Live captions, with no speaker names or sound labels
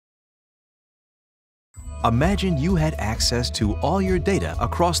Imagine you had access to all your data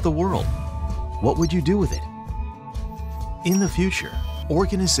across the world. What would you do with it? In the future,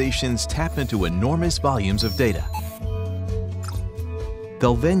 organizations tap into enormous volumes of data.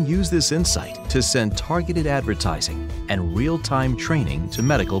 They'll then use this insight to send targeted advertising and real-time training to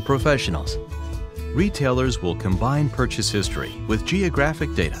medical professionals. Retailers will combine purchase history with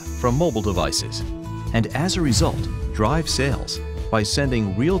geographic data from mobile devices, and as a result, drive sales by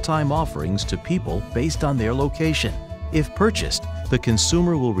sending real-time offerings to people based on their location. If purchased, the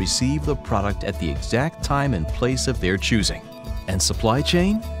consumer will receive the product at the exact time and place of their choosing. And supply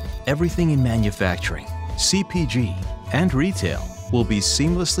chain? Everything in manufacturing, CPG, and retail will be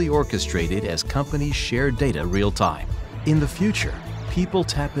seamlessly orchestrated as companies share data real-time. In the future, people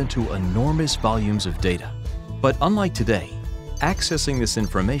tap into enormous volumes of data. But unlike today, accessing this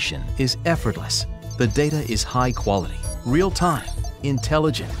information is effortless. The data is high quality, real-time,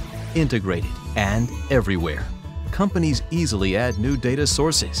 intelligent, integrated, and everywhere. Companies easily add new data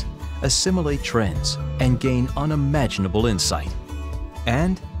sources, assimilate trends, and gain unimaginable insight.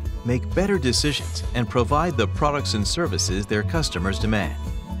 And make better decisions and provide the products and services their customers demand.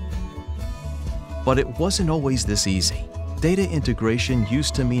 But it wasn't always this easy. Data integration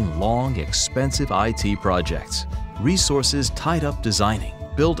used to mean long, expensive IT projects, resources tied up designing,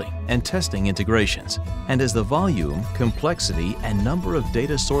 building, and testing integrations. And as the volume, complexity, and number of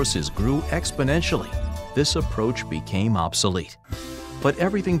data sources grew exponentially, this approach became obsolete. But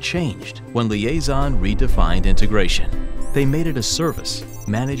everything changed when Liaison redefined integration. They made it a service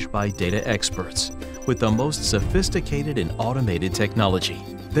managed by data experts with the most sophisticated and automated technology.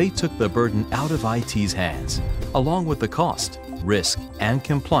 They took the burden out of IT's hands, along with the cost, risk, and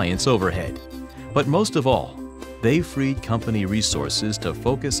compliance overhead. But most of all, they freed company resources to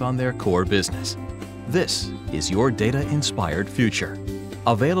focus on their core business. This is your data-inspired future.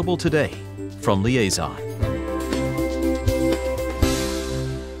 Available today from Liaison.